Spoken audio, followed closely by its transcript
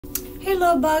Hey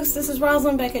love bugs, this is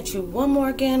Roslynn back at you one more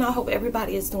again. I hope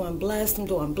everybody is doing blessed. I'm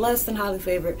doing blessed and highly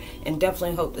favored, and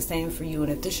definitely hope the same for you.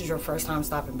 And if this is your first time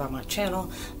stopping by my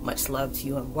channel, much love to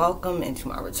you and welcome. And to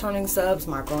my returning subs,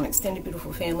 my grown extended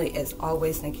beautiful family, as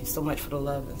always, thank you so much for the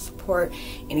love and support.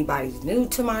 Anybody's new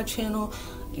to my channel,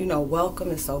 you know, welcome.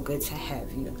 It's so good to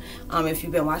have you. If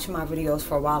you've been watching my videos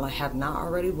for a while and have not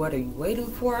already, what are you waiting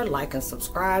for? Like and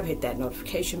subscribe, hit that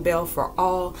notification bell for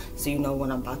all so you know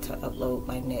when I'm about to upload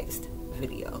my next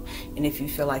video. And if you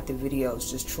feel like the videos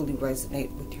just truly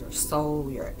resonate with your soul,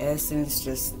 your essence,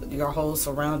 just your whole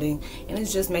surrounding, and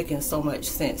it's just making so much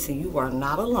sense and you are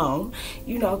not alone,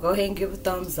 you know, go ahead and give a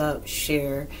thumbs up,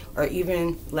 share, or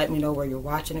even let me know where you're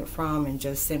watching it from and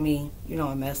just send me, you know,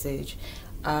 a message,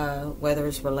 whether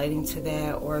it's relating to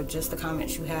that or just the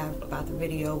comments you have about the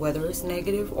video, whether it's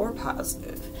negative or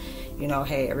positive. You know,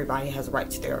 hey, everybody has a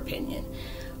right to their opinion.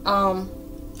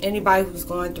 Anybody who's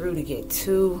going through to get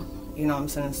to, you know, I'm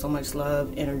sending so much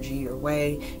love, energy your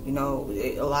way. You know,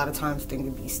 a lot of times things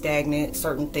can be stagnant.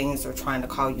 Certain things are trying to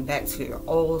call you back to your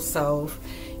old self.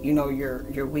 You know,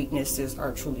 your weaknesses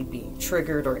are truly being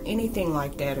triggered or anything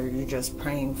like that, or you're just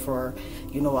praying for,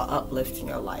 you know, an uplift in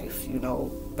your life, you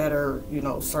know, better, you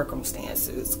know,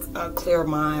 circumstances, a clear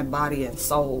mind, body, and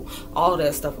soul. All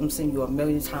that stuff I'm sending you a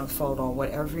million times fold on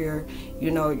whatever your,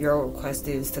 you know, your request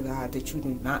is to God that you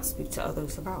do not speak to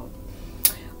others about.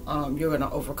 You're going to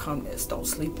overcome this. Don't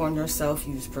sleep on yourself.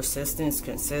 Use persistence,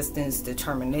 consistency,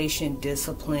 determination,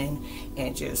 discipline,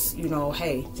 and just, you know,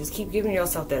 hey, just keep giving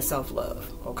yourself that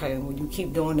self-love, okay? And when you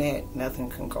keep doing that, nothing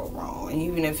can go wrong. And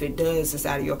even if it does, it's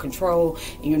out of your control,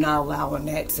 and you're not allowing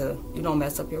that to, you know,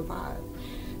 mess up your vibe.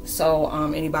 So,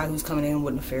 anybody who's coming in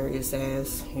with nefarious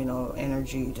ass, you know,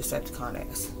 energy, Decepticon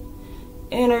ass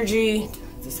energy,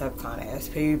 Decepticon ass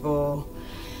people,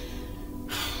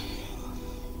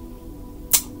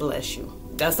 bless you.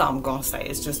 That's all I'm gonna say.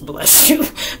 It's just bless you.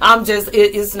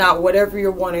 It's not whatever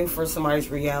you're wanting for somebody's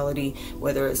reality,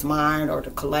 whether it's mine or the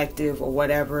collective or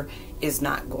whatever, is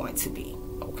not going to be,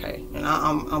 okay? And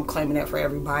I'm claiming that for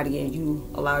everybody, and you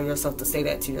allow yourself to say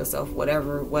that to yourself.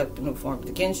 Whatever weapon formed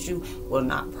against you will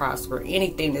not prosper.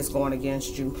 Anything that's going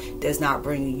against you that's not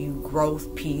bringing you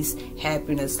growth, peace,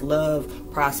 happiness, love,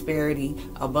 prosperity,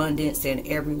 abundance in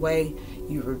every way,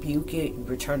 you rebuke it, you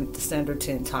return it to sender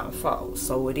 10 times fold.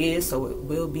 So it is, so it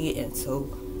will be, and so,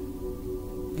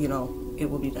 you know, it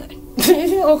will be done.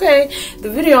 Okay, the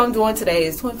video I'm doing today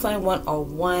is Twin Flame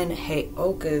 101.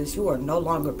 Heyokas, you are no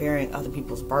longer bearing other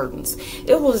people's burdens.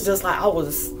 It was just like I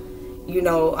was, you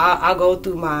know, I go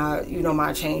through my, you know,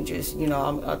 my changes. You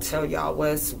know, I'll tell y'all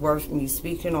what's worth me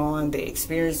speaking on, the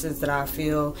experiences that I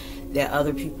feel that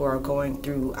other people are going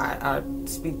through. I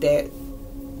speak that,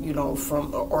 you know,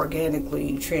 from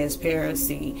organically,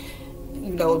 transparency,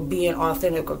 you know, being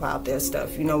authentic about that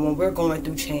stuff. You know, when we're going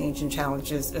through change and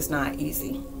challenges, it's not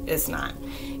easy. It's not.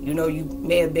 You know, you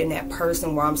may have been that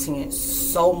person where I'm seeing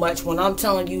so much. When I'm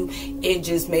telling you, it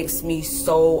just makes me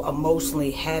so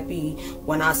emotionally happy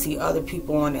when I see other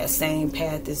people on that same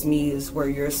path as me, is where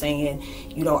you're saying,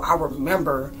 you know, I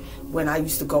remember when I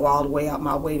used to go all the way out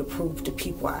my way to prove to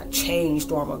people I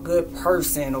changed, or I'm a good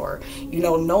person, or, you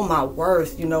know my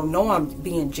worth, you know I'm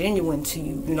being genuine to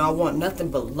you. You know, I want nothing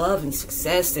but love and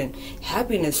success and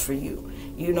happiness for you,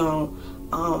 you know.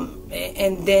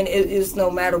 And then it is, no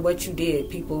matter what you did,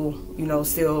 people, you know,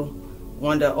 still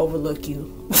want to overlook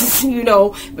you. You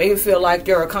know, make you feel like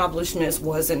your accomplishments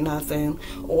wasn't nothing,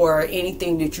 or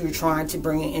anything that you're trying to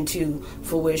bring into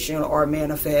fruition or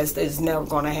manifest is never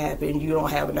going to happen. You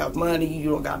don't have enough money, you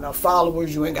don't got enough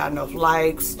followers, you ain't got enough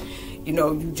likes, you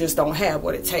know, you just don't have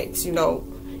what it takes, you know.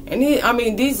 And I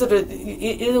mean, these are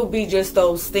it'll be just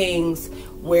those things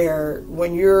where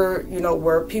when you're, you know,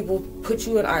 where people put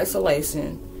you in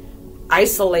isolation,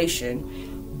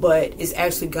 but it's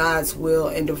actually God's will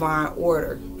and divine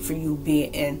order for you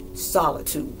being in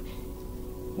solitude.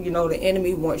 You know, the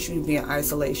enemy wants you to be in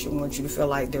isolation, wants you to feel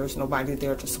like there's nobody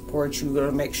there to support you, or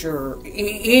to make sure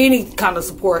any kind of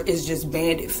support is just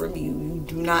banned from you. You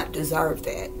do not deserve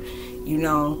that, you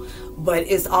know. But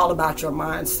it's all about your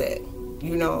mindset.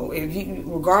 You know, if you,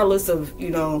 regardless of, you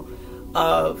know,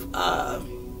 of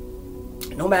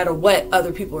no matter what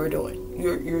other people are doing,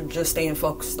 you're just staying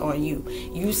focused on you.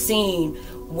 You've seen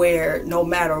where no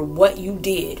matter what you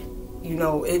did, you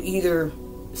know, it either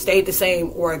stayed the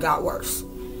same or it got worse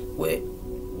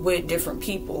with different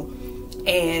people.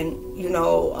 And, you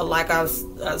know, like I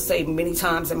say many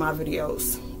times in my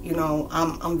videos, you know,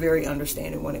 I'm very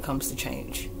understanding when it comes to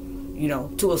change, you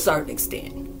know, to a certain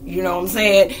extent. You know what I'm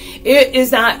saying? It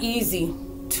is not easy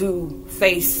to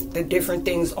face the different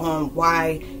things on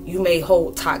why you may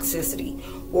hold toxicity,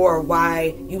 or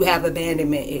why you have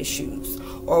abandonment issues,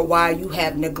 or why you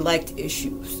have neglect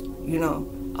issues. You know,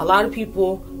 a lot of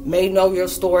people may know your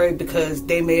story because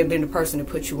they may have been the person that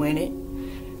put you in it,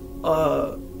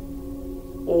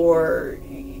 or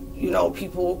you know,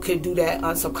 people could do that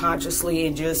unsubconsciously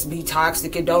and just be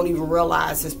toxic and don't even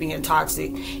realize it's being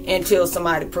toxic until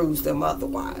somebody proves them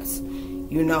otherwise.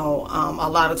 You know, a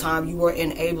lot of times you were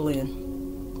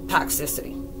enabling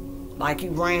toxicity. Like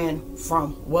you ran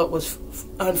from what was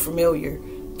unfamiliar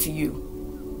to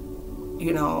you,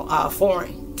 you know,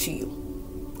 foreign to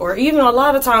you. Or even a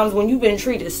lot of times when you've been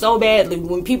treated so badly,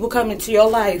 when people come into your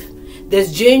life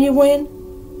that's genuine,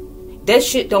 that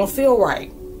shit don't feel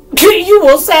right. You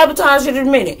will sabotage it in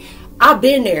a minute. I've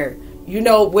been there, you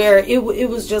know, where it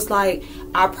was just like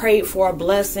I prayed for a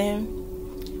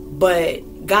blessing,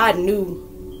 but God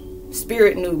knew,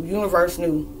 Spirit knew, universe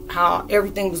knew how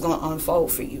everything was going to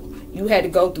unfold for you. You had to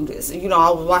go through this. You know, I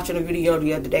was watching a video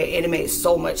the other day and it made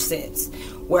so much sense,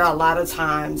 where a lot of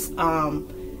times,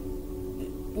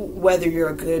 whether you're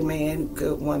a good man,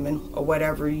 good woman, or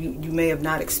whatever, you may have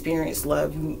not experienced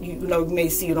love. You know, you may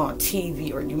see it on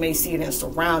TV, or you may see it in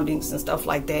surroundings and stuff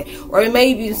like that, or you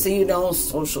may even see it on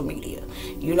social media.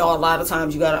 You know, a lot of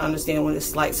times you got to understand when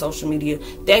it's like social media,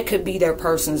 that could be their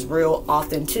person's real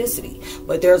authenticity.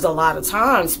 But there's a lot of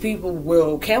times people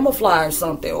will camouflage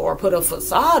something or put a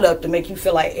facade up to make you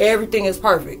feel like everything is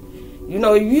perfect. You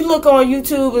know, you look on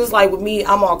YouTube, it's like with me,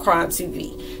 I'm on crime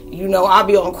TV. You know, I'll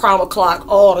be on Crime O'Clock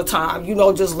all the time, you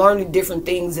know, just learning different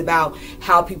things about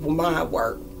how people's mind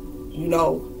work. You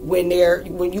know, when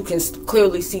you can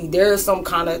clearly see there's some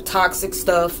kind of toxic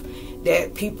stuff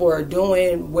that people are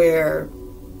doing where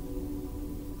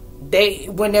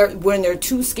when they're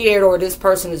too scared, or this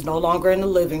person is no longer in the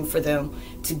living for them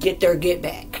to get their get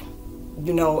back.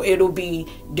 You know, it'll be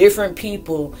different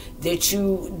people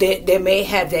that may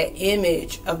have that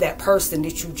image of that person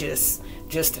that you just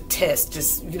detest,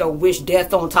 just, you know, wish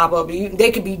death on top of it.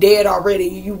 They could be dead already,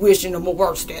 you wishing them a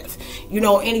worse death. You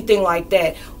know, anything like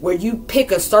that, where you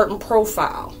pick a certain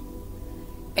profile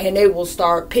and they will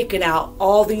start picking out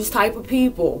all these type of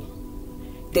people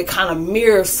that kind of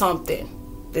mirror something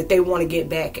that they want to get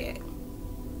back at,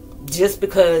 just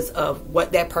because of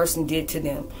what that person did to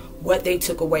them, what they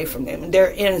took away from them. And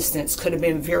their innocence could have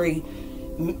been very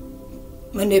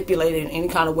manipulated in any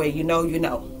kind of way, you know,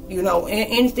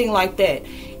 anything like that.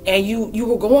 And you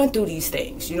were going through these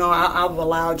things. You know, I've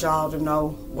allowed y'all to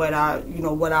know what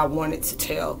I wanted to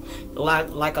tell.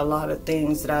 Like a lot of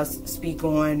things that I speak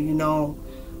on, you know,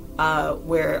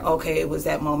 where, okay, it was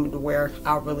that moment where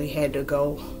I really had to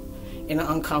go in an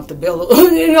uncomfortable,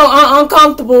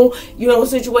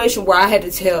 situation where I had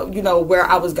to tell, you know, where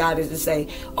I was guided to say,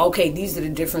 okay, these are the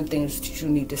different things that you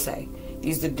need to say.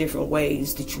 These are the different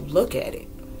ways that you look at it.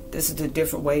 This is the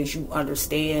different ways you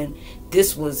understand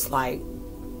this was like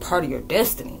part of your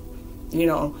destiny, you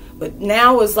know. But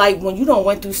now it's like when you don't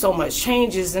went through so much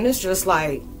changes, and it's just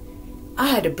like I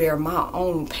had to bear my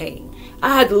own pain.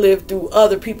 I had to live through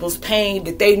other people's pain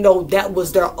that they know that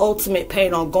was their ultimate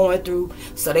pain I'm going through,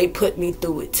 so they put me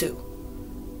through it too.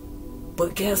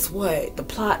 But guess what? The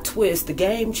plot twist, the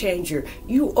game changer,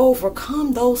 you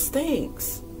overcome those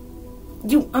things.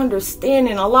 You understand,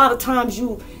 and a lot of times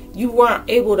you weren't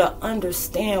able to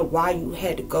understand why you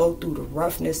had to go through the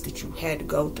roughness that you had to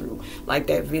go through. Like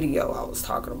that video I was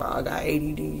talking about. I got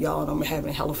ADD, y'all, and I'm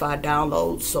having hellified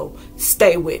downloads, so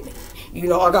stay with me. You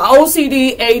know, I got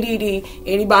OCD, ADD.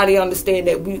 Anybody understand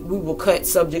that we will cut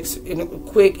subjects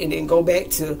quick and then go back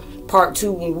to part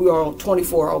 2 when we are on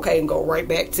 24, okay, and go right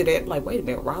back to that. Like, wait a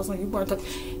minute, Roslynn, you weren't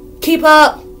talking. Keep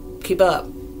up.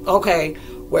 Okay,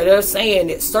 where they're saying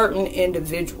that certain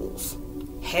individuals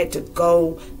had to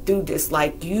go through this.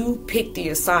 Like, you picked the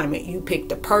assignment, you picked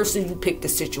the person, you picked the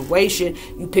situation,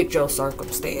 you picked your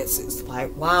circumstances.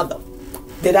 Like, why the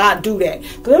did I do that?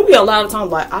 Because there'll be a lot of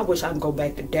times like, I wish I could go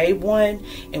back to day one,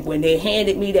 and when they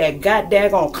handed me that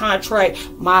goddamn contract,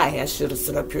 my ass should have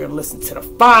stood up here and listened to the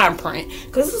fine print.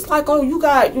 Because it's like, oh, you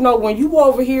got, you know, when you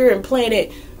over here and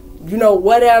Planet, you know,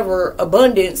 whatever,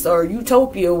 abundance or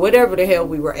utopia, whatever the hell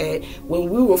we were at, when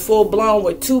we were full blown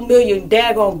with 2 million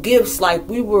daggone gifts, like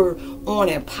we were on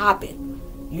and popping.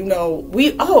 You know,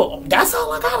 that's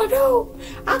all I gotta do.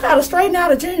 I gotta straighten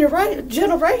out a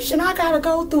generation. I gotta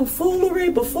go through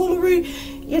buffoonery,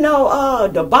 you know,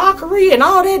 debauchery and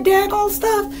all that daggone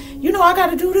stuff. You know, I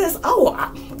gotta do this.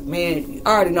 Man, I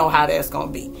already know how that's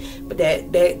gonna be. But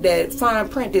that fine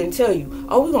print didn't tell you,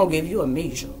 oh, we're gonna give you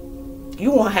amnesia.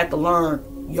 You won't have to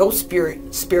learn your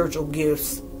spiritual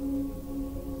gifts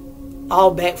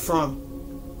all back from,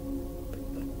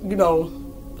 you know,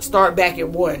 start back at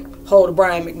 1. Hold the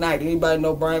Brian McKnight. Anybody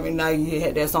know Brian McKnight? You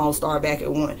had that song Start Back at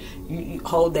 1. You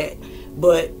hold that.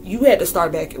 But you had to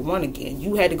start back at 1 again.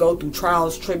 You had to go through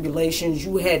trials, tribulations.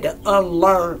 You had to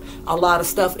unlearn a lot of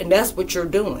stuff. And that's what you're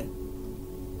doing.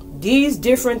 These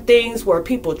different things where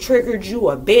people triggered you,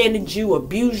 abandoned you,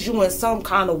 abused you in some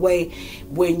kind of way,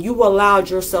 when you allowed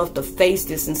yourself to face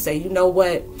this and say, you know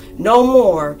what, no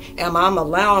more am I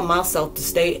allowing myself to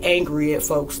stay angry at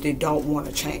folks that don't want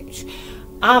to change.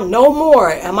 No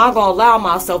more am I going to allow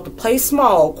myself to play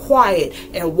small, quiet,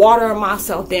 and water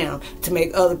myself down to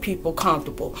make other people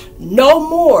comfortable. No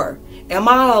more am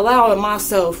I allowing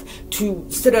myself to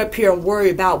sit up here and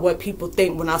worry about what people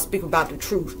think when I speak about the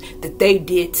truth that they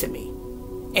did to me.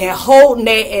 And holding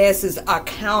their asses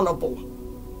accountable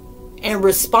and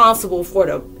responsible for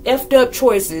the effed up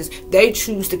choices they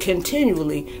choose to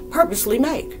continually, purposely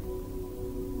make.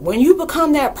 When you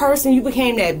become that person, you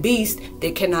became that beast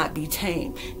that cannot be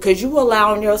tamed. Because you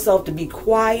allowing yourself to be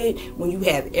quiet when you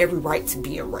have every right to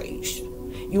be enraged.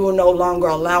 You are no longer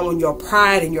allowing your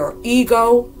pride and your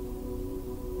ego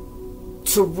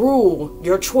to rule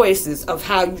your choices of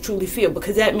how you truly feel,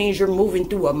 because that means you're moving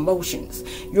through emotions.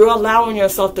 You're allowing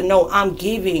yourself to know, I'm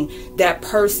giving that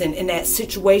person in that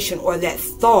situation or that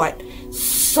thought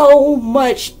so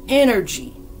much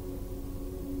energy,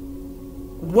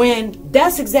 when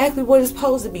that's exactly what it's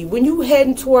supposed to be. When you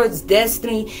heading towards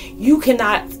destiny, you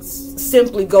cannot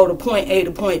simply go to point A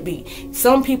to point B.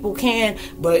 Some people can,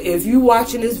 but if you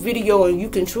watching this video and you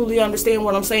can truly understand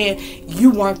what I'm saying, you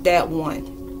weren't that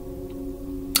one.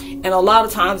 And a lot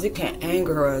of times it can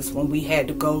anger us when we had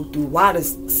to go through, why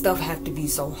does stuff have to be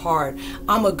so hard?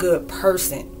 I'm a good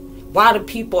person. Why do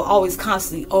people always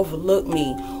constantly overlook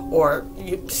me? Or,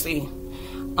 you see,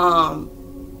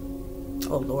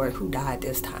 oh Lord, who died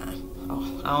this time?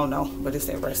 Oh, I don't know, but it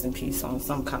said rest in peace on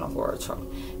some kind of horror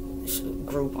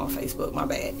group on Facebook, my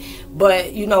bad.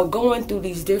 But, you know, going through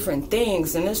these different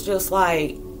things, and it's just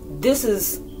like,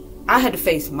 I had to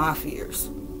face my fears.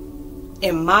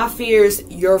 And my fears,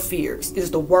 your fears, is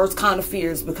the worst kind of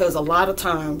fears, because a lot of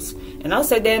times, and I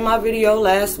said that in my video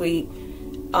last week,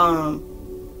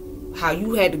 how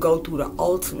you had to go through the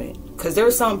ultimate. Because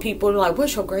there's some people that are like,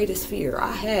 what's your greatest fear?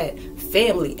 I had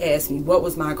family ask me what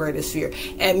was my greatest fear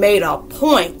and made a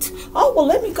point. Oh, well,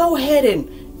 let me go ahead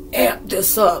and amp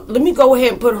this up. Let me go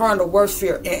ahead and put her on the worst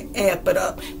fear and amp it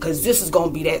up, because this is going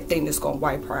to be that thing that's going to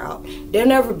wipe her out. They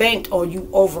never banked on you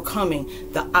overcoming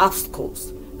the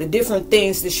obstacles, the different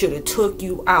things that should have took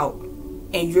you out,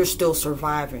 and you're still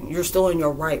surviving. You're still in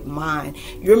your right mind.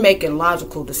 You're making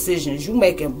logical decisions. You're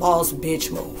making boss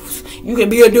bitch moves. You can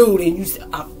be a dude and you say,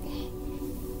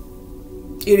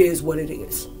 it is what it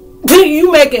is.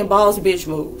 You making boss bitch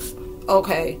moves,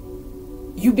 okay?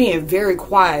 You being very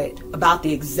quiet about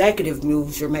the executive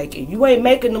moves you're making. You ain't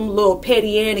making them little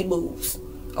petty Annie moves,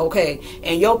 okay?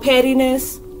 And your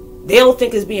pettiness, they don't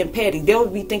think it's being petty. They'll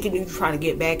be thinking that you're trying to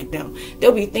get back at them.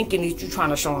 They'll be thinking that you're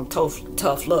trying to show them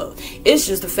tough love. It's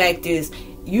just the fact is,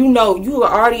 you know, you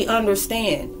already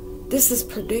understand this is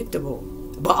predictable.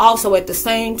 But also at the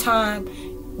same time,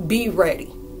 be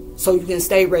ready. So you can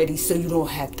stay ready, so you don't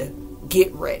have to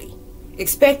get ready.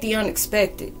 Expect the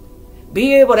unexpected.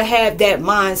 Be able to have that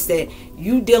mindset.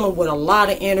 You dealing with a lot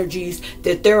of energies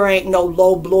that there ain't no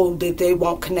low blow that they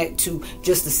won't connect to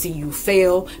just to see you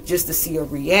fail, just to see a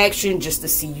reaction, just to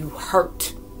see you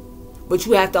hurt. But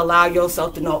you have to allow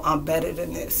yourself to know, I'm better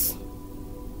than this.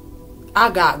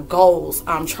 I got goals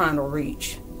I'm trying to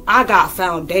reach. I got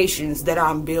foundations that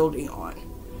I'm building on.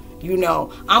 You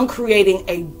know, I'm creating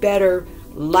a better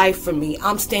life for me.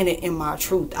 I'm standing in my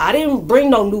truth. I didn't bring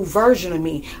no new version of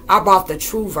me. I brought the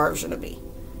true version of me.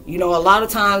 You know, a lot of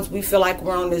times we feel like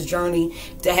we're on this journey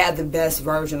to have the best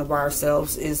version of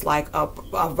ourselves. Is like a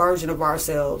version of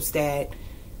ourselves that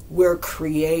we're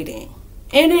creating.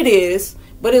 And it is,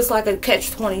 but it's like a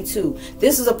catch-22.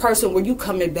 This is a person where you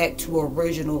coming back to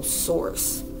original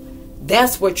source.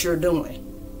 That's what you're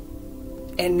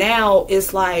doing. And now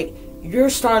it's like you're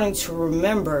starting to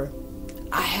remember,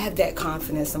 I have that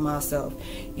confidence in myself.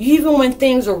 Even when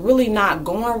things are really not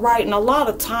going right, and a lot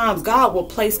of times God will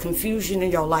place confusion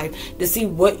in your life to see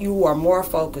what you are more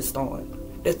focused on.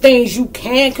 The things you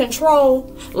can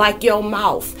control, like your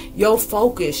mouth, your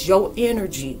focus, your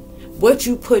energy, what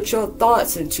you put your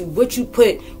thoughts into, what you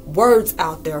put words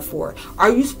out there for.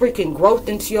 Are you speaking growth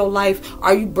into your life?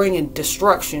 Are you bringing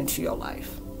destruction to your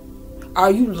life? Are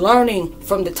you learning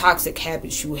from the toxic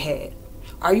habits you had?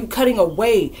 Are you cutting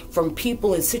away from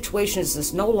people and situations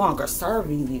that's no longer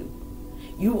serving you?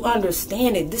 You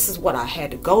understand it. This is what I had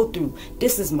to go through.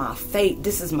 This is my fate.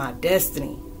 This is my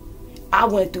destiny. I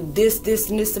went through this,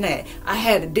 and this, and that. I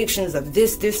had addictions of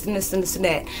this, and this, and this, and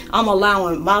that. I'm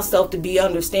allowing myself to be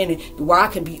understanding where I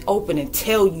can be open and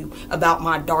tell you about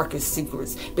my darkest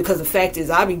secrets. Because the fact is,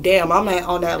 I be damn, I'm not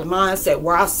on that mindset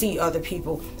where I see other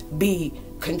people be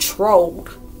controlled.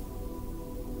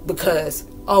 Because,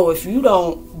 oh, if you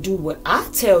don't do what I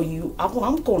tell you,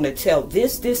 I'm going to tell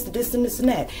this, and this, and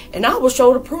that. And I will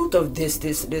show the proof of this,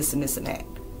 and this, and that.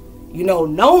 You know,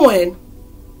 knowing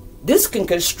this can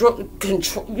destroy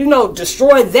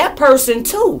that person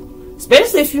too.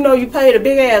 Especially if you know you played a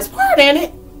big ass part in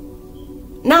it.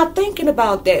 Not thinking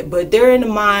about that, but they're in the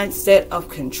mindset of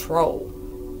control.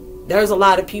 There's a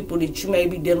lot of people that you may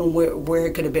be dealing with where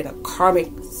it could have been a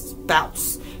karmic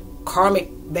spouse,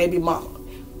 karmic baby mama,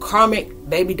 karmic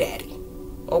baby daddy,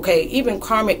 okay, even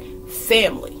karmic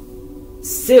family,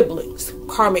 siblings,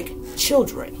 karmic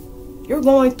children. You're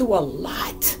going through a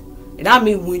lot. And I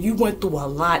mean, when you went through a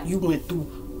lot, you went through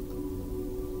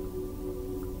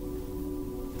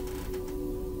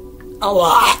a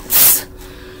lot.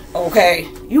 Okay?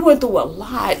 You went through a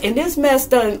lot. And this mess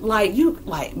done, like,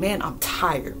 man, I'm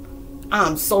tired.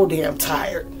 I'm so damn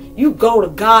tired. You go to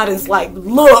God and it's like,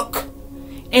 look.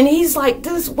 And he's like,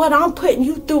 this, what I'm putting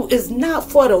you through is not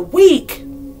for the weak.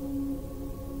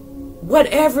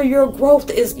 Whatever your growth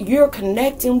is, you're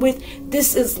connecting with,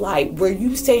 this is like where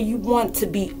you say you want to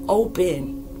be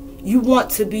open. You want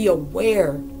to be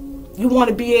aware. You want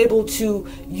to be able to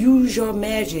use your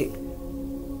magic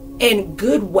in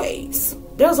good ways.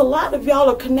 There's a lot of y'all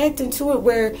are connecting to it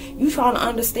where you trying to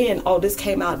understand, oh, this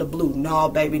came out the blue. No,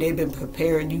 baby, they've been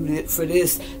preparing you for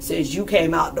this since you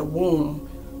came out the womb.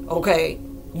 Okay?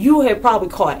 You have probably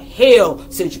caught hell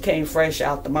since you came fresh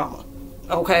out the mama.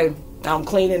 Okay? I'm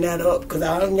cleaning that up because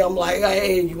I'm like,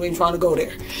 hey, you ain't trying to go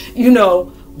there. You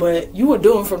know, but you were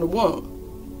doing from the womb.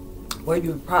 Where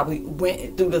you probably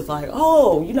went through this like,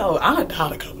 oh, you know, I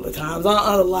died a couple of times. I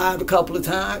unalived a couple of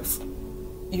times.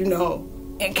 You know,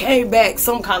 and came back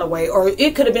some kind of way. Or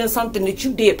it could have been something that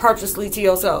you did purposely to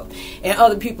yourself. And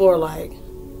other people are like,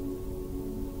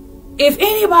 if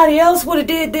anybody else would have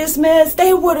did this mess,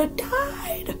 they would have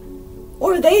died.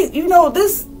 Or they, you know,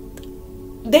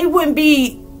 they wouldn't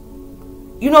be,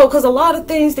 you know, because a lot of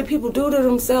things that people do to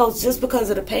themselves just because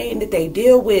of the pain that they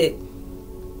deal with,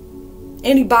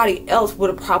 anybody else would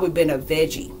have probably been a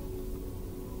veggie.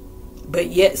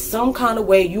 But yet some kind of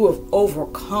way you have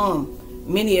overcome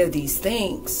many of these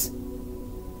things.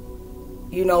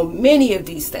 You know, many of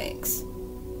these things.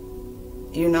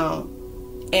 You know.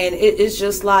 And it's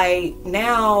just like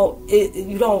now,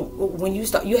 you don't, when you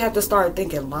start, you have to start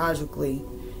thinking logically.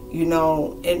 You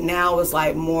know, and now it's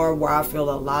like more where I feel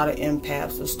a lot of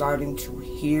empaths are starting to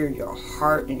hear your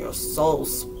heart and your soul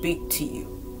speak to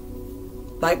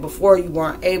you. Like before, you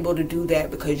weren't able to do that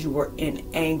because you were in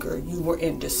anger. You were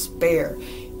in despair.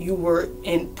 You were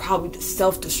in probably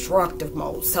self-destructive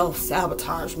mode,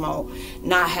 self-sabotage mode,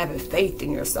 not having faith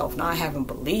in yourself, not having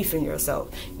belief in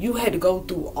yourself. You had to go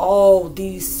through all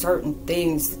these certain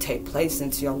things to take place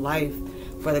into your life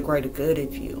for the greater good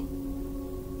of you.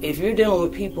 If you're dealing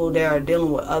with people that are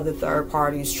dealing with other third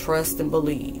parties, trust and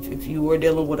believe. If you were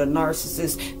dealing with a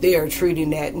narcissist, they are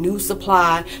treating that new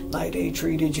supply like they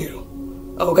treated you.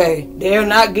 Okay? They're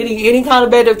not getting any kind of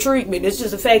better treatment. It's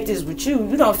just the fact is with you,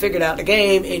 you don't figure out the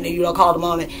game and then you don't call them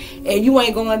on it and you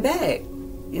ain't going back.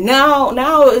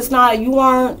 Now it's not, you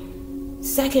aren't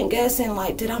second guessing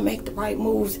like, did I make the right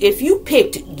moves? If you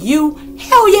picked you,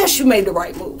 hell yes, you made the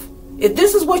right move. If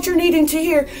this is what you're needing to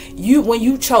hear, when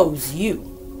you chose you.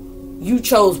 You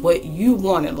chose what you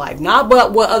want in life, not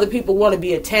what other people want to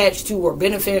be attached to or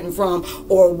benefiting from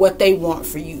or what they want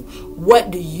for you. What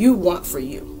do you want for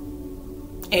you?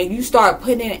 And you start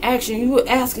putting in action. You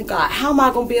asking God, how am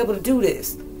I going to be able to do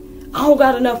this? I don't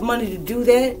got enough money to do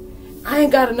that. I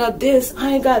ain't got enough this.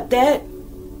 I ain't got that.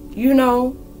 You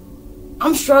know,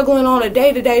 I'm struggling on a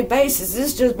day-to-day basis.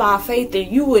 It's just by faith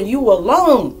in you and you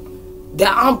alone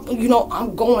that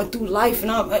I'm going through life and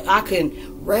I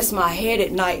can rest my head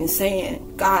at night and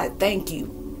saying, God, thank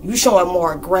you. You showing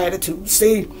more gratitude.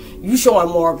 See, you showing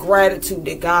more gratitude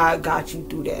that God got you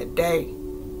through that day.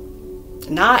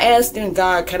 Not asking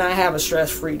God, can I have a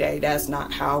stress-free day? That's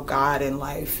not how God in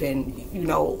life and, you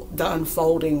know, the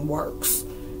unfolding works.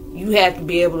 You have to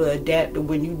be able to adapt to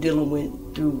when you're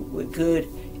dealing through with good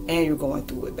and you're going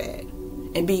through with bad.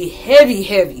 And be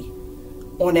heavy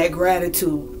on that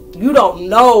gratitude. You don't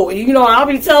know. You know, I'll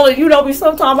be telling you,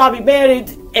 sometimes I'll be mad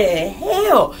at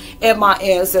hell at my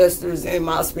ancestors and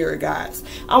my spirit guides.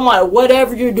 I'm like,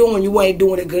 whatever you're doing, you ain't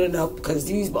doing it good enough because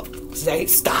these motherfuckers ain't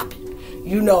stopping.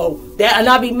 You know, that, and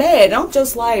I'll be mad. I'm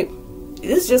just like,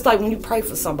 it's just like when you pray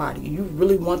for somebody, you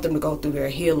really want them to go through their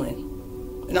healing.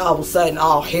 And all of a sudden,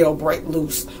 all hell break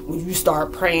loose when you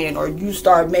start praying or you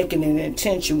start making an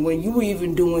intention, when you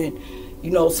even doing,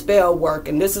 you know, spell work.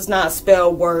 And this is not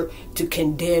spell work to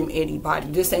condemn anybody.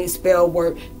 This ain't spell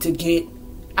work to get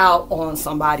out on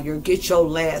somebody or get your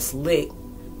last lick.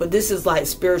 But this is like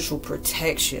spiritual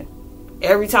protection.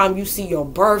 Every time you see your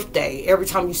birthday, every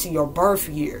time you see your birth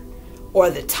year, or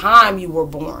the time you were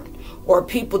born, or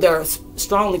people that are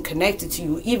strongly connected to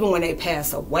you, even when they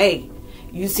pass away,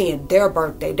 you seeing their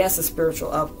birthday, that's a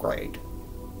spiritual upgrade.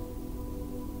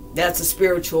 That's a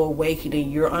spiritual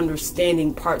awakening. You're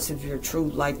understanding parts of your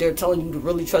truth. Like, they're telling you to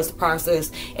really trust the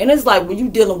process. And it's like when you're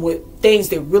dealing with things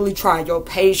that really try your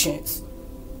patience,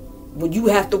 when you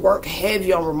have to work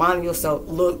heavy on reminding yourself,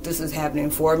 look, this is happening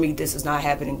for me. This is not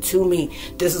happening to me.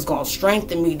 This is going to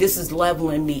strengthen me. This is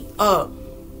leveling me up.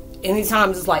 Anytime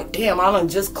it's like, damn, I done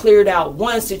just cleared out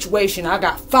one situation, I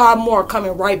got 5 more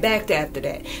coming right back after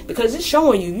that. Because it's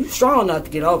showing you strong enough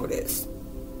to get over this.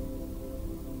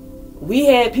 We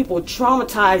had people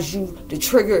traumatize you to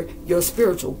trigger your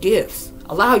spiritual gifts.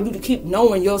 Allow you to keep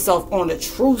knowing yourself on the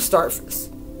true surface.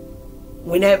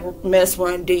 When that mess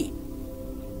run deep,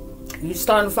 you're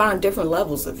starting to find different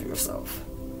levels of yourself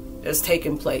that's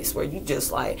taking place where you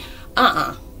just like,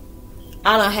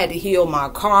 I done had to heal my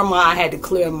karma. I had to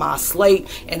clear my slate.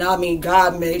 And I mean,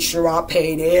 God made sure I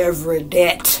paid every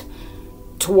debt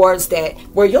towards that.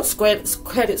 Where your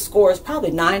credit score is probably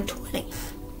 920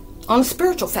 on the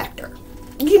spiritual factor.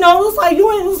 You know, it's like it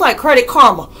was like credit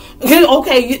karma.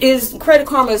 Okay, credit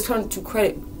karma is turned to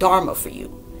credit dharma for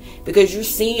you. Because you're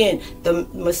seeing the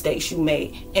mistakes you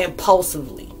made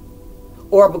impulsively.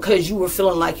 Or because you were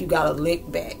feeling like you got a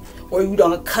lick back. Or you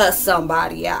done cuss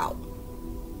somebody out.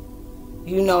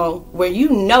 You know, where you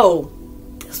know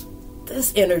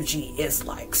this energy is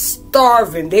like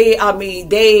starving. I need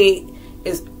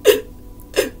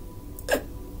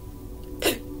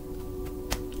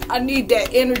that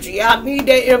energy. I need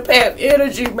that empath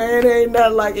energy, man. Ain't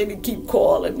nothing like it to keep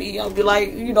calling me. I'll be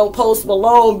like, you know, Post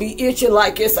Malone be itching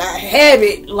like it's a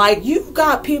habit. Like, you've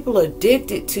got people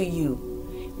addicted to you.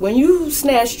 When you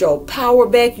snatched your power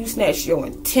back, you snatched your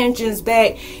intentions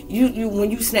back,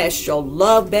 when you snatched your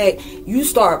love back, you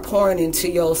start pouring into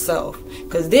yourself.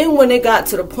 Because then when it got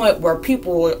to the point where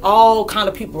all kind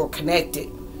of people were connected,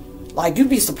 like, you'd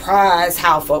be surprised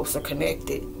how folks are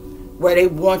connected, where they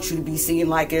want you to be seen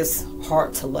like it's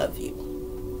hard to love you.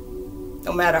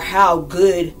 No matter how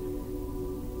good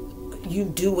you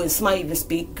do, and somebody even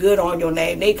speak good on your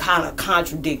name, they kind of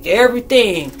contradict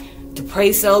everything to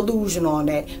place an illusion on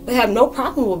that. They have no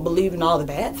problem with believing all the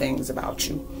bad things about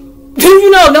you.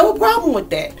 You know, no problem with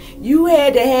that. You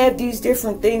had to have these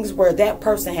different things where that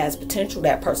person has potential,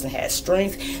 that person has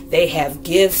strength, they have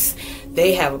gifts,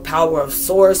 they have a power of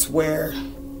source where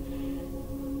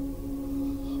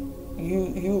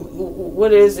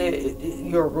what is it?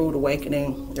 You're a rude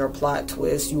awakening, you're a plot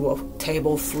twist, you're a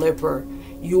table flipper,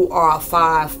 you are a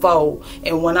 5-4.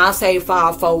 And when I say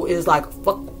 5-4, it's like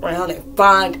fuck around and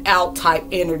find out type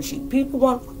energy. People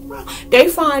want to fuck around. They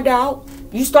find out.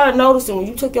 You start noticing when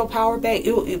you took your power back,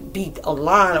 it be a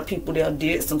line of people that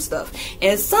did some stuff.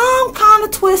 And some kind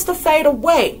of twist of fate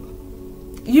away.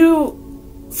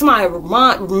 Somebody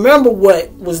remember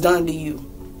what was done to you.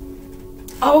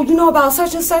 Oh, you know about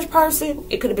such and such person?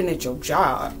 It could have been at your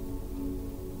job.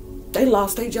 They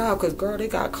lost their job because, girl, they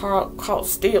got caught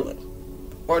stealing.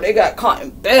 Or they got caught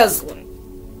embezzling.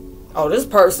 Oh, this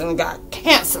person got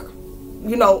cancer.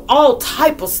 You know, all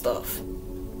type of stuff.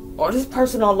 Or this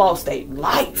person done lost their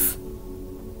life.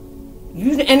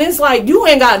 And it's like, you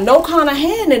ain't got no kind of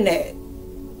hand in that.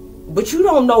 But you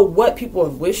don't know what people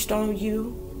have wished on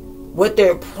you. What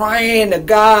they're praying to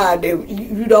God.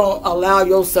 You don't allow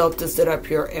yourself to sit up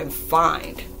here and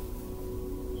find.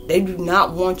 They do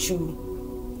not want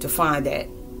you to find that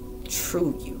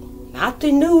true you. Not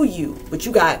the new you, but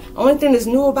you got, only thing that's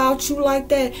new about you like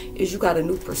that is you got a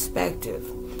new perspective.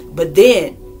 But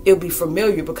then it'll be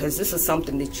familiar because this is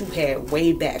something that you had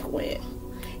way back when.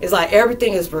 It's like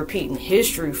everything is repeating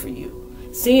history for you.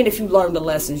 Seeing if you learn the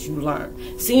lessons you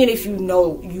learned. Seeing if you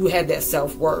know you have that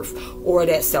self-worth or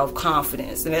that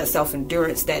self-confidence and that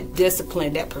self-endurance, that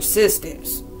discipline, that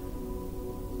persistence.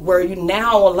 Where you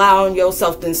now allowing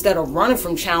yourself to, instead of running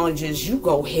from challenges, you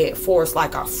go head first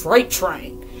like a freight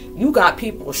train. You got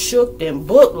people shook and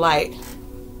booked like,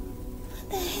 what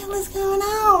the hell is going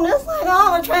on? That's like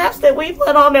all the traps that we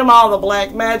put on them, all the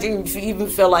black magic. If you even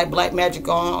feel like black magic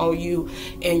going on you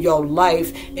in your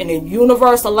life, and the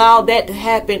universe allowed that to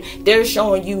happen, they're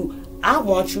showing you, I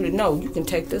want you to know you can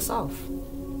take this off.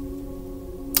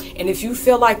 And if you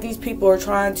feel like these people are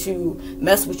trying to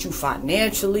mess with you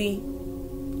financially,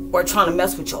 or trying to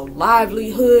mess with your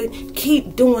livelihood,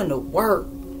 keep doing the work.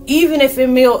 Even if it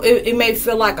may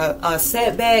feel like a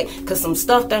setback because some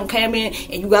stuff done came in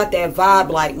and you got that vibe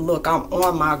like, look, I'm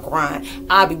on my grind.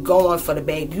 I be going for the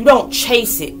bag. You don't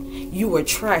chase it. You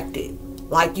attract it.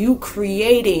 Like you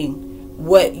creating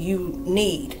what you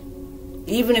need.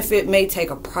 Even if it may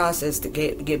take a process to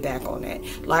get back on that.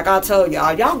 Like I told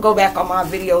y'all go back on my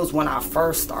videos when I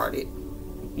first started.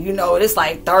 You know, it's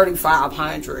like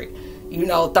 3,500. You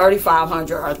know,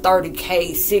 3,500 or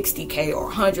 30K, 60K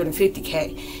or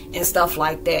 150K and stuff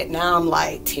like that. Now I'm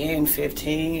like 10,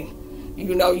 15.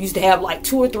 You know, used to have like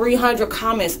 200 or 300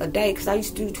 comments a day because I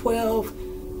used to do 12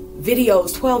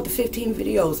 to 15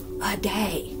 videos a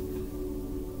day.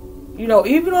 You know,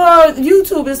 even on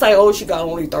YouTube, it's like, oh, she got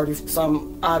only 30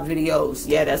 some odd videos.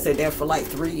 Yeah, that's it there for like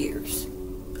 3 years.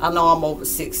 I know I'm over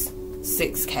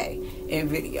 6K in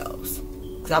videos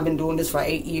because I've been doing this for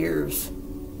 8 years.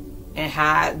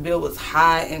 And Bill was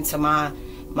high into my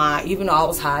even though I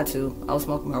was high too. I was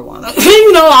smoking marijuana.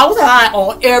 You know, I was high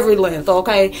on every length,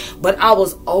 okay? But I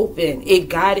was open. It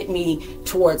guided me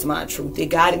towards my truth. It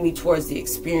guided me towards the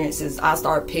experiences. I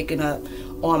started picking up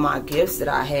on my gifts that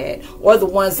I had, or the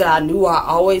ones that I knew I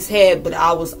always had, but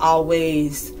I was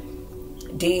always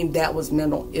deemed that was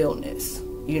mental illness.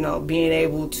 You know, being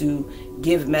able to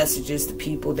give messages to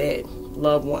people that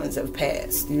loved ones have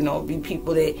passed. You know, be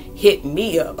people that hit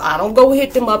me up. I don't go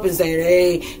hit them up and say,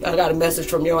 hey, I got a message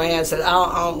from your ancestors. I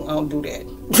don't do that.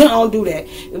 I don't do that.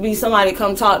 It'll be somebody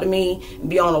come talk to me and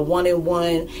be on a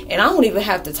one-on-one, and I don't even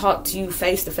have to talk to you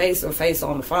face to face or face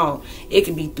on the phone. It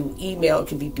can be through email. It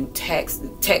can be through text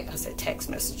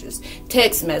messages.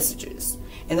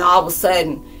 And then all of a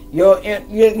sudden,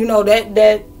 you know,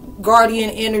 that guardian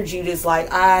energy that's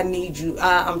like, I need you.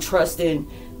 I'm trusting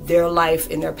their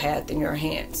life and their path in your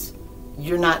hands.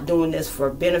 You're not doing this for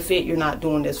benefit. You're not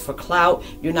doing this for clout.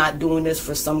 You're not doing this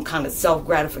for some kind of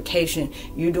self-gratification.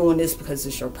 You're doing this because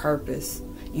it's your purpose.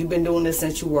 You've been doing this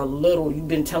since you were little. You've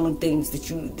been telling things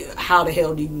that how the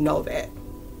hell do you know that?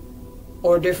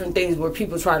 Or different things where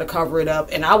people try to cover it up,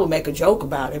 and I would make a joke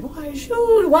about it. Why,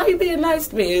 shoot, why are you being nice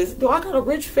to me? Do I got a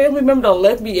rich family member that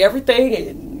left me everything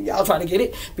and y'all trying to get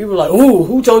it? People are like, ooh,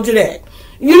 who told you that?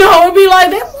 You know, it'd be like,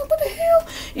 that, what the hell?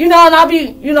 You know, and I'd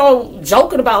be, you know,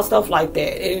 joking about stuff like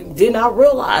that. And then I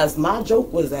realized my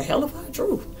joke was a hell of a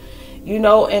truth. You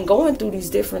know, and going through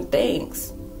these different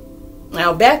things.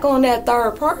 Now, back on that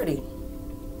third party.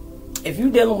 If you're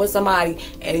dealing with somebody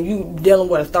and you dealing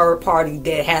with a third party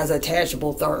that has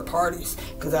attachable third parties,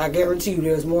 because I guarantee you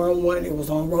there's more than one, it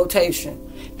was on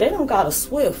rotation. They don't got a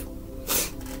swift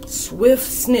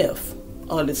sniff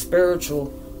on the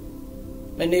spiritual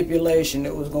manipulation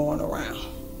that was going around.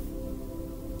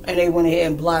 And they went ahead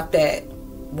and blocked that.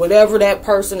 Whatever that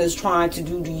person is trying to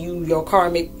do to you, your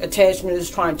karmic attachment is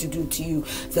trying to do to you,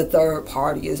 the third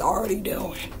party is already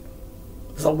doing.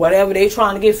 So whatever they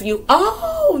trying to get for you,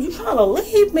 oh, you trying to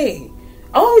leave me.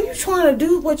 Oh, you trying to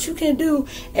do what you can do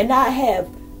and not have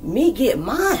me get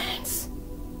mines.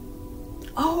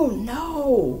 Oh,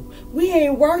 no. We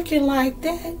ain't working like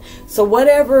that. So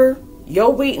whatever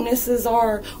your weaknesses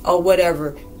are, or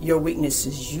whatever your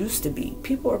weaknesses used to be,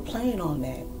 people are playing on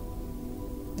that.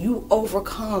 You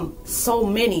overcome so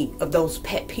many of those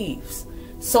pet peeves,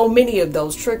 so many of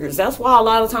those triggers. That's why a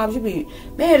lot of times you be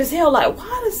mad as hell, like,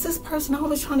 why is this person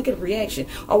always trying to get a reaction?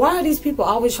 Or why are these people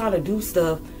always trying to do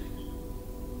stuff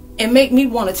and make me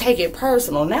want to take it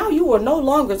personal? Now you are no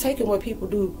longer taking what people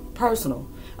do personal.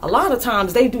 A lot of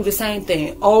times they do the same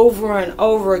thing over and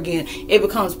over again. It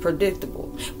becomes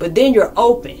predictable. But then you're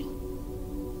open.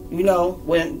 You know,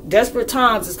 when desperate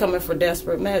times is coming for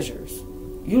desperate measures.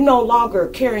 You no longer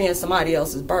carrying somebody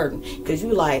else's burden. Because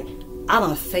you like, I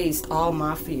done faced all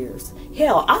my fears.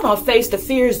 Hell, I done faced the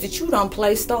fears that you done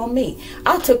placed on me.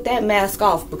 I took that mask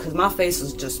off because my face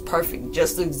was just perfect.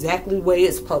 Just exactly the way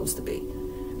it's supposed to be.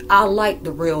 I like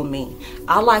the real me.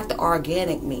 I like the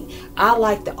organic me. I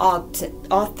like the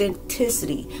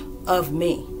authenticity of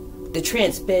me. The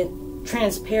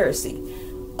transparency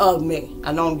of me.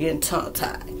 I know I'm getting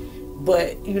tongue-tied.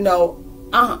 But, you know,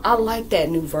 I like that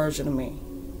new version of me.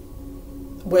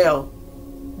 Well,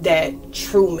 that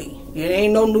true me. It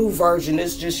ain't no new version.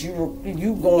 It's just you're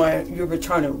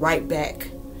returning right back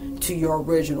to your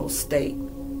original state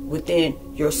within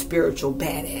your spiritual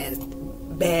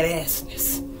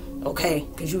badassness. Okay?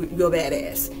 Because you're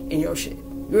badass in your shit.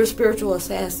 You're a spiritual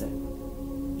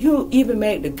assassin. You even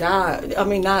made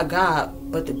not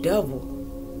God, but the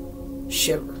devil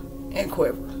shiver and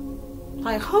quiver.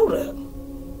 Like, hold up.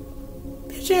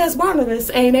 Bitch ass Barnabas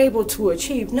ain't able to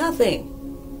achieve nothing.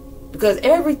 Because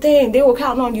everything, they were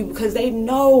counting on you because they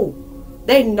know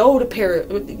They know the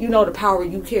power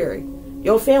you carry.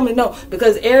 Your family know,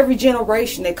 because every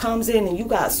generation that comes in, and you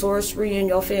got sorcery in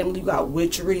your family, you got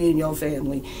witchery in your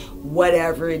family,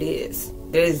 whatever it is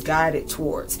that is guided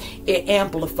towards, it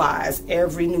amplifies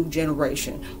every new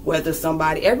generation. Whether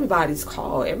everybody's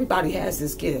called, everybody has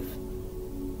this gift,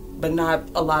 but not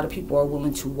a lot of people are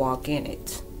willing to walk in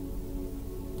it.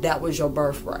 That was your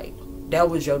birthright. That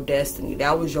was your destiny.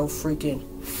 That was your freaking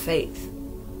fate,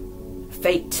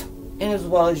 and as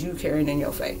well as you carrying in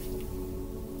your faith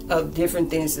of different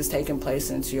things that's taking place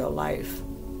into your life,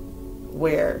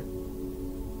 where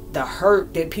the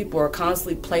hurt that people are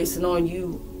constantly placing on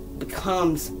you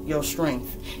becomes your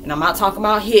strength. And I'm not talking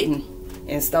about hitting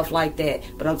and stuff like that,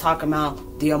 but I'm talking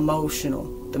about the emotional,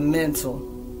 the mental,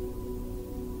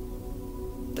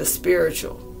 the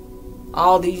spiritual,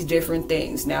 all these different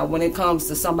things. Now, when it comes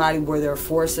to somebody where they're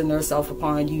forcing themselves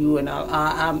upon you, and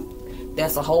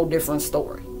that's a whole different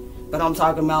story. But I'm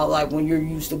talking about like when you're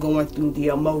used to going through the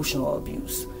emotional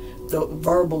abuse, the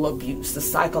verbal abuse, the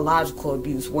psychological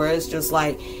abuse, where it's just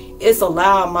like, it's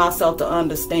allowing myself to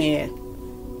understand,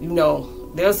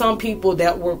 there are some people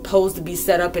that were supposed to be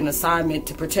set up in assignment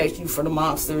to protect you from the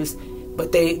monsters,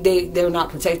 but they're not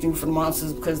protecting you from the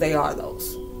monsters because they are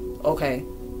those. Okay?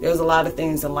 There's a lot of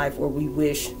things in life where we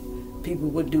wish people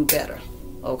would do better.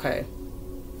 Okay?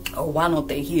 Or why don't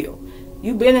they heal?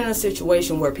 You've been in a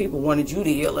situation where people wanted you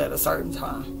to heal at a certain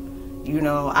time.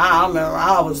 I remember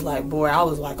I was like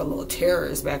a little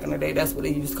terrorist back in the day. That's what they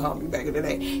used to call me back in the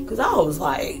day. Because I was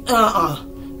like,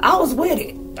 I was with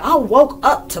it. I woke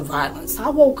up to violence. I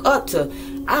woke up to,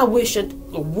 I wish it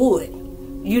would.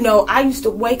 I used to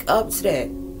wake up to that.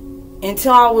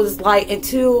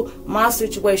 Until my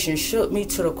situation shook me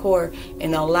to the core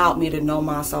and allowed me to know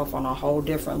myself on a whole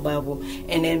different level,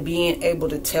 and then being able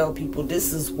to tell people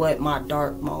this is what my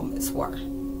dark moments were.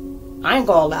 I ain't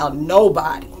gonna allow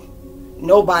nobody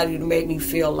to make me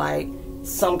feel like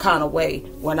some kind of way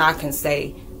when I can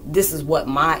say this is what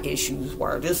my issues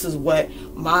were. This is what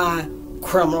my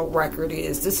criminal record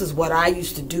is. This is what I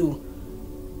used to do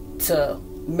to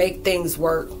make things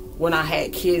work when I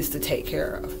had kids to take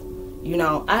care of.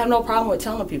 I have no problem with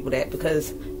telling people that,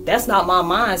 because that's not my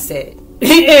mindset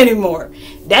anymore.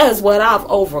 That is what I've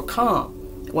overcome.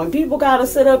 When people got to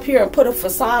sit up here and put a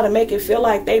facade and make it feel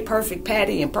like they perfect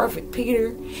Patty and perfect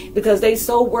Peter because they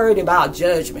so worried about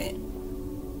judgment.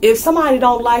 If somebody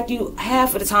don't like you,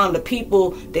 half of the time the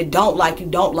people that don't like you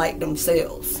don't like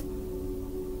themselves.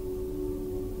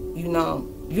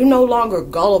 You're no longer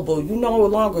gullible. You're no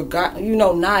longer,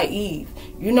 naive.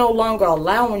 You're no longer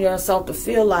allowing yourself to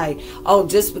feel like, oh,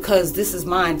 just because this is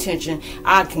my intention,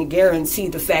 I can guarantee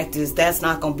the fact is that's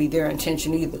not going to be their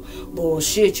intention either.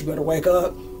 Bullshit, you better wake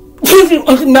up.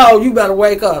 No, you better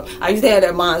wake up. I used to have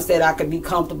that mindset I could be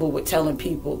comfortable with telling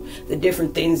people the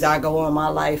different things I go on in my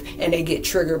life, and they get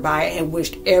triggered by it and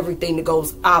wished everything that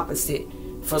goes opposite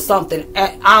for something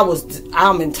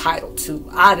I'm entitled to,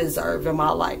 I deserve in my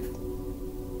life.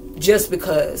 Just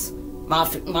because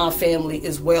my family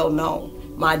is well known.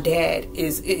 My dad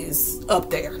is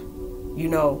up there,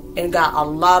 and got a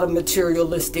lot of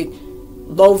materialistic,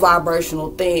 low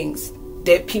vibrational things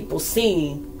that people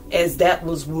seen as that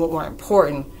was more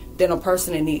important than a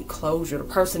person that need closure, the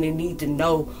person that need to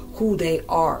know who they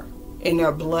are in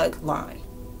their bloodline,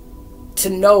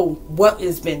 to know what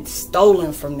has been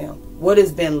stolen from them, what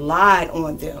has been lied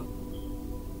on them.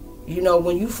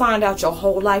 When you find out your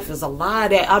whole life is a lie,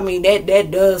 that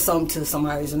does something to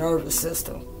somebody's nervous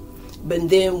system. But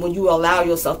then when you allow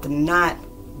yourself to not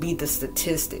be the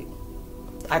statistic,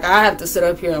 like I have to sit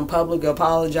up here in public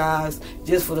apologize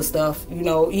just for the stuff,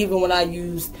 even when I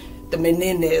used the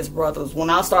Menendez brothers, when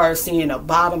I started seeing the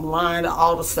bottom line of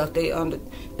all the stuff they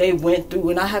went through,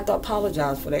 and I have to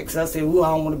apologize for that, because I said, I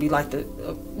don't want to be like the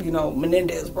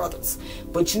Menendez brothers.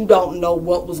 But you don't know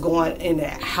what was going in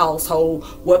that household,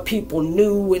 what people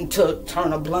knew, and to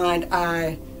turn a blind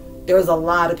eye. There's a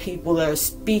lot of people that are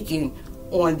speaking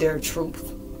on their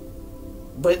truth,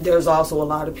 but there's also a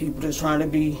lot of people that's trying to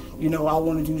be, I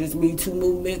want to do this Me Too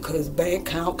movement because bank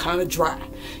account kind of dry.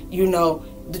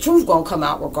 The truth gonna come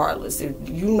out regardless. If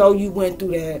you went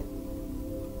through that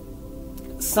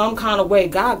some kind of way,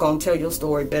 God gonna tell your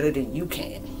story better than you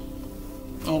can.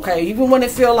 Okay, even when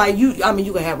it feel like you can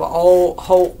have a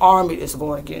whole army that's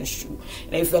going against you,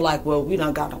 and they feel like, well, we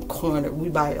done got them cornered, we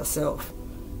by ourselves.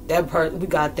 We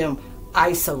got them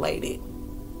isolated.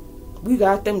 We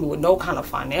got them with no kind of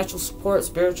financial support,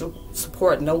 spiritual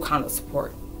support, no kind of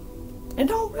support. And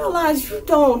don't realize you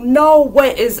don't know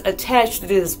what is attached to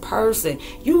this person.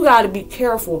 You got to be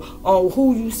careful on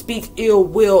who you speak ill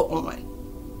will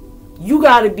on. You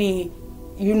got to be,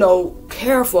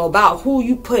 careful about who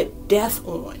you put death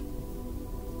on,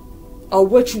 or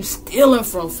what you stealing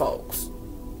from folks.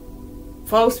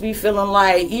 Folks be feeling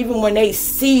like, even when they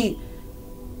see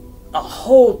a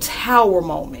whole tower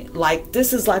moment, like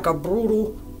this is like a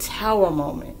brutal tower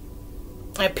moment,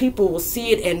 and people will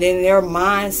see it, and then their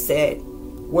mindset,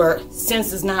 where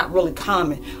sense is not really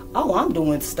common. Oh, I'm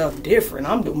doing stuff different.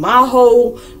 I'm doing my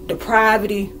whole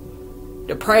depravity,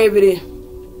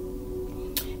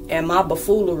 and my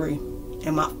buffoonery,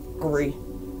 and my fuckery,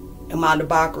 and my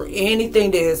debauchery.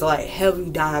 Anything that is like heavy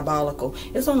diabolical,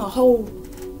 it's on a whole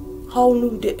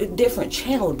new different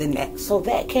channel than that. So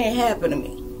that can't happen to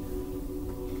me.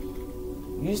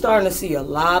 You starting to see a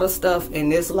lot of stuff in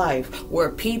this life where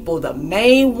people, the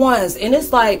main ones, and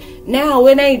it's like now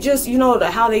it ain't just, you know,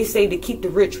 how they say to keep the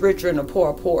rich richer and the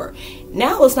poor poor.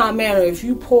 Now it's not matter if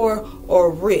you poor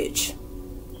or rich.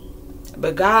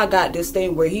 But God got this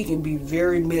thing where he can be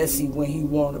very messy when he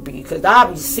want to be. Because I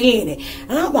be seeing it.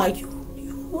 And I'm like,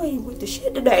 you ain't with the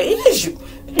shit today, is you?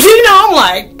 You know, I'm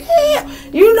like, damn.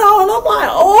 You know, and I'm like,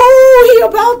 oh, he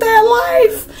about that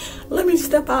life. Let me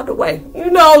step out the way.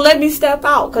 You know, let me step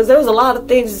out. Because there's a lot of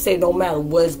things to say, no matter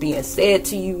what's being said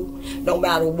to you, no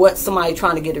matter what somebody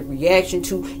trying to get a reaction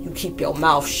to, you keep your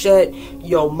mouth shut,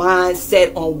 your mind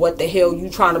set on what the hell you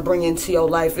trying to bring into your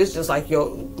life. It's just like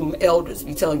your elders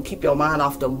be telling you, keep your mind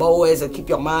off them boys or keep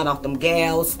your mind off them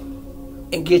gals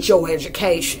and get your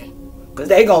education. Because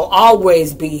they going to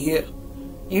always be here.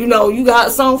 You know, you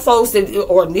got some folks that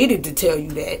or needed to tell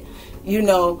you that. You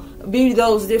know, be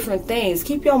those different things.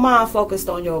 Keep your mind focused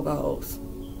on your goals.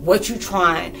 What you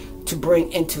trying to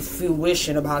bring into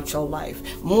fruition about your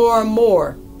life. More and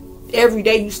more, every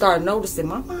day you start noticing,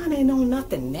 my mind ain't on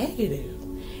nothing negative.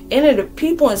 And the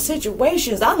people and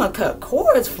situations I'm going to cut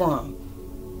cords from.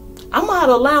 I'm not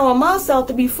allowing myself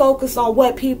to be focused on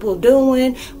what people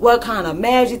doing, what kind of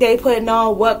magic they putting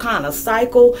on, what kind of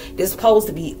cycle that's supposed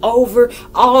to be over.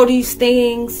 All these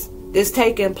things that's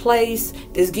taking place,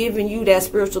 that's giving you that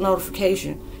spiritual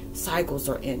notification. Cycles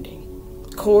are ending.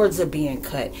 Cords are being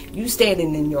cut. You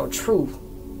standing in your truth.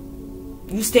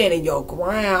 You standing your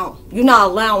ground. You're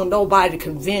not allowing nobody to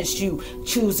convince you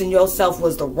choosing yourself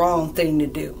was the wrong thing to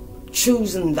do.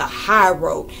 Choosing the high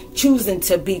road. Choosing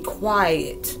to be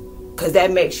quiet. Because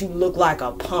that makes you look like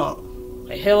a punk.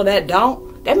 The hell that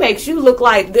don't. That makes you look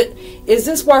like, is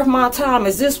this worth my time?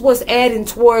 Is this what's adding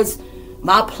towards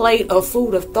my plate of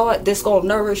food of thought that's going to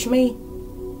nourish me?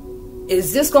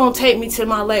 Is this going to take me to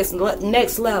my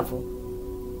next level?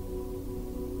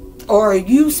 Or are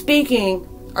you speaking,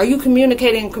 are you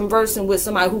communicating and conversing with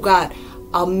somebody who got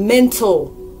a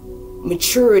mental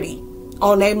maturity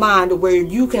on their mind where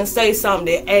you can say something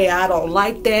that, hey, I don't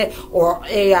like that, or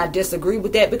hey, I disagree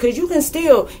with that, because you can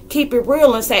still keep it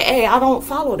real and say, hey, I don't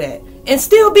follow that, and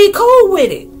still be cool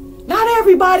with it. Not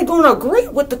everybody going to agree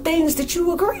with the things that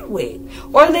you agree with,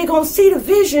 or they going to see the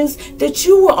visions that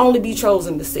you will only be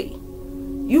chosen to see.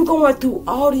 You going through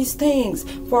all these things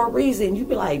for a reason. You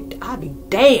be like, I be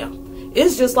damn.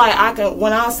 It's just like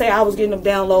when I say I was getting them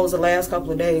downloads the last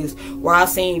couple of days where I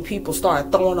seen people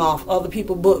start throwing off other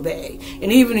people's book bag.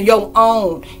 And even your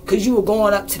own, because you were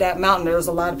going up to that mountain. There's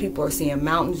a lot of people are seeing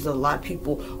mountains. A lot of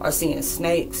people are seeing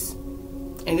snakes.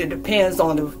 And it depends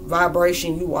on the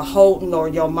vibration you are holding or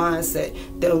your mindset.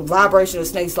 The vibration of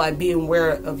snakes like being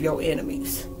aware of your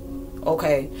enemies.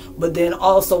 Okay. But then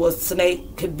also a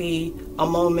snake could be a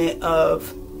moment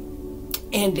of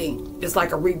ending. It's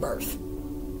like a rebirth.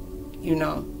 You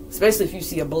know, especially if you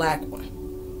see a black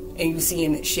one and you see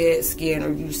in it shed skin,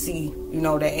 or you see, you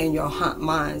know, that in your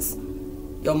mind's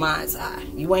eye.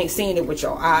 You ain't seeing it with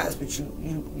your eyes, but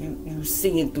you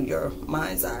seeing through your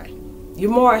mind's eye. You're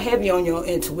more heavy on your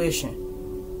intuition,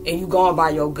 and you going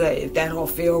by your gut. If that don't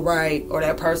feel right, or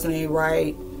that person ain't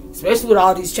right, especially with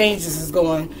all these changes is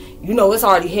going, you know, it's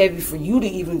already heavy for you to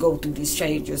even go through these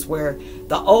changes where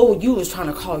the old you is trying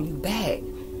to call you back.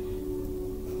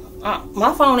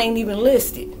 My phone ain't even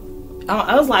listed.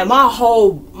 I was like, my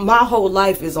whole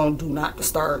life is on do not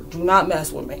disturb. Do not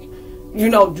mess with me. You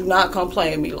know, do not come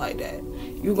playing me like that.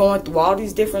 You're going through all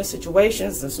these different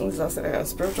situations. As soon as I said I had a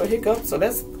spiritual hiccup, so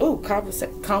that's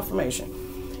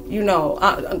confirmation. You know,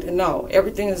 no,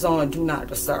 everything is on do not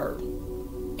disturb.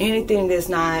 Anything that's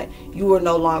not, you are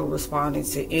no longer responding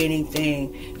to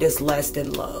anything that's less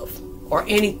than love. Or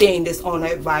anything that's on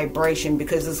that vibration,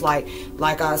 because it's like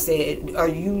I said, are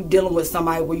you dealing with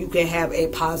somebody where you can have a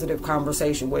positive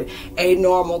conversation with, a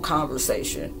normal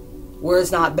conversation, where it's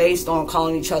not based on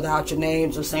calling each other out your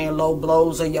names or saying low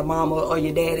blows or your mama or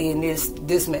your daddy in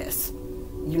this mess,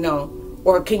 you know?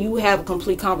 Or can you have a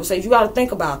complete conversation? You got to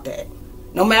think about that.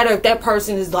 No matter if that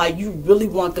person is like, you really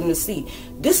want them to see,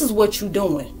 this is what you're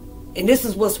doing. And this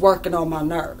is what's working on my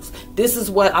nerves. This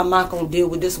is what I'm not going to deal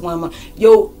with. This one.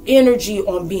 Your energy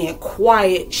on being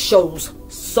quiet shows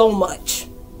so much.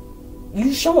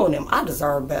 You showing them, I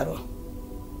deserve better.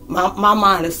 My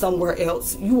mind is somewhere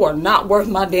else. You are not worth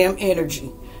my damn energy.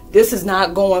 This is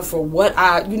not going for what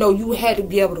you had to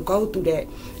be able to go through that.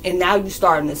 And now you're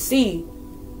starting to see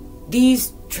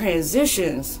these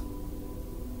transitions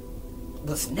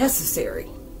was necessary.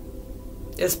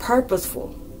 It's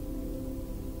purposeful.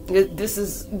 This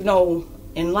is,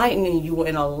 enlightening you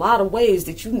in a lot of ways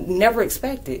that you never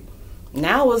expected.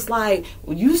 Now it's like,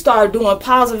 when you start doing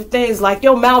positive things, like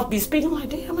your mouth be speaking, like,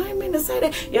 damn, I ain't meant to say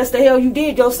that. Yes, the hell you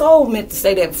did. Your soul meant to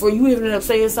say that before you even end up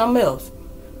saying something else.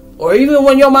 Or even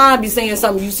when your mind be saying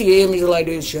something, you see an image like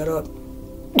this, shut up.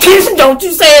 Don't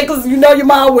you say it, because you know your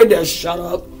mind with that, shut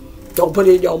up. Don't put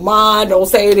it in your mind. Don't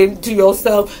say it into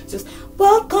yourself. Just,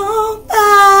 welcome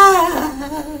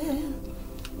back.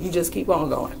 You just keep on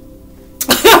going.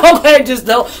 Okay, just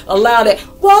don't allow that.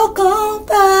 Welcome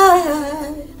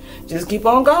back. Just keep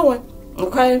on going.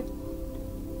 Okay?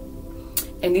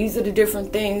 And these are the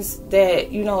different things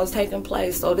that, is taking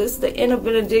place. So this is the end of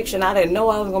benediction. I didn't know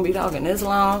I was going to be talking this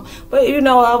long. But,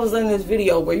 I was in this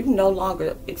video where you no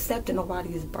longer accepting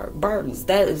nobody's burdens.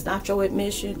 That is not your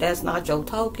admission. That's not your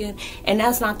token. And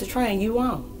that's not the train you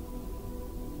on.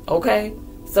 Okay?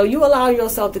 So you allow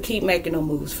yourself to keep making them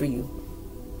moves for you.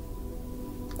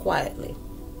 Quietly.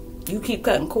 You keep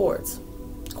cutting cords.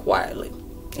 Quietly.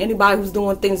 Anybody who's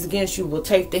doing things against you will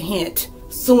take the hint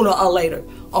sooner or later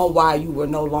on why you were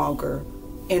no longer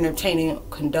entertaining,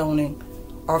 condoning,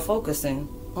 or focusing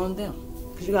on them.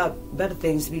 Because you got better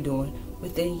things to be doing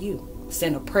within you.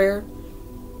 Send a prayer.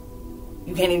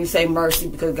 You can't even say mercy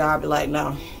because God be like,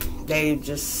 no. They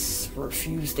just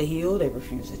refuse to heal. They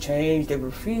refuse to change. They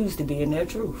refuse to be in their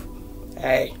truth.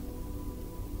 Hey.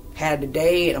 Had the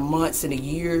day and the months and the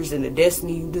years and the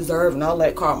destiny you deserve, and I'll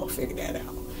let karma figure that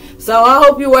out. So I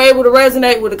hope you were able to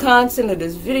resonate with the content of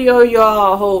this video,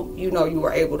 y'all. I hope, you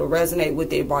were able to resonate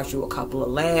with it. It brought you a couple of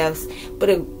laughs, but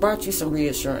it brought you some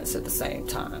reassurance at the same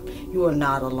time. You are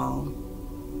not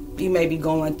alone. You may be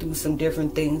going through some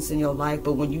different things in your life,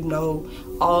 but when you know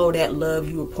all that love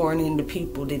you were pouring into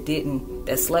people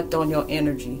that slept on your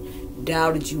energy,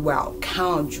 doubted you out,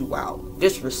 counted you out,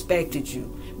 disrespected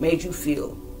you, made you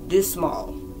feel this small.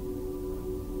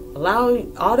 Allow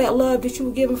all that love that you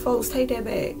were giving folks, take that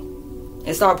back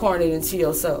and start pouring it into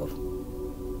yourself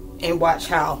and watch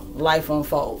how life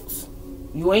unfolds.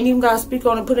 You ain't even got to speak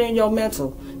on it, put it in your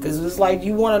mental, because it's like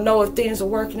you want to know if things are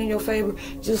working in your favor.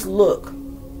 Just look,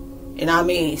 and I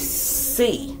mean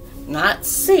see, not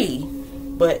see,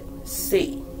 but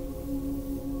see.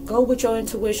 Go with your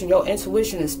intuition. Your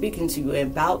intuition is speaking to you.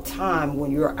 And about time,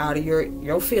 when you're out of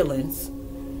your feelings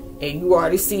and you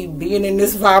already see being in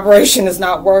this vibration is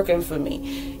not working for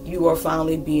me, you are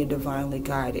finally being divinely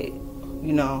guided.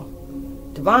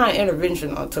 Divine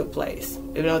intervention took place.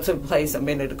 It took place a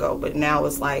minute ago, but now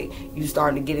it's like you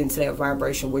starting to get into that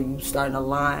vibration where you starting to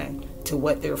align to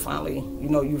what they're finally,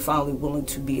 you're finally willing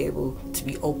to be able to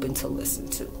be open to listen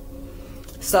to.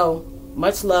 So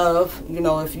much love.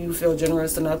 If you feel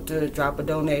generous enough to drop a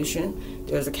donation,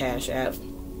 there's a Cash App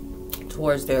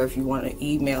towards there. If you want to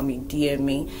email me, DM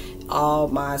me, all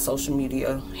my social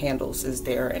media handles is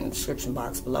there in the description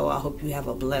box below. I hope you have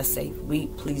a blessed, safe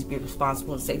week. Please be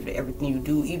responsible and safe for everything you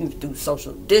do, even through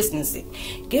social distancing.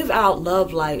 Give out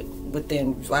love, light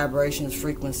within vibrations,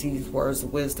 frequencies, words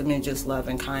of wisdom, and just love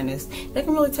and kindness. That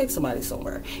can really take somebody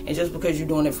somewhere. And just because you're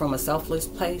doing it from a selfless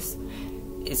place,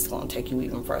 it's going to take you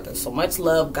even further. So much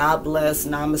love. God bless.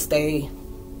 Namaste.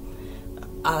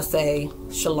 I say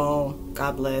shalom.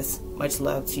 God bless. Much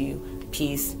love to you.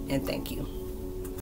 Peace and thank you.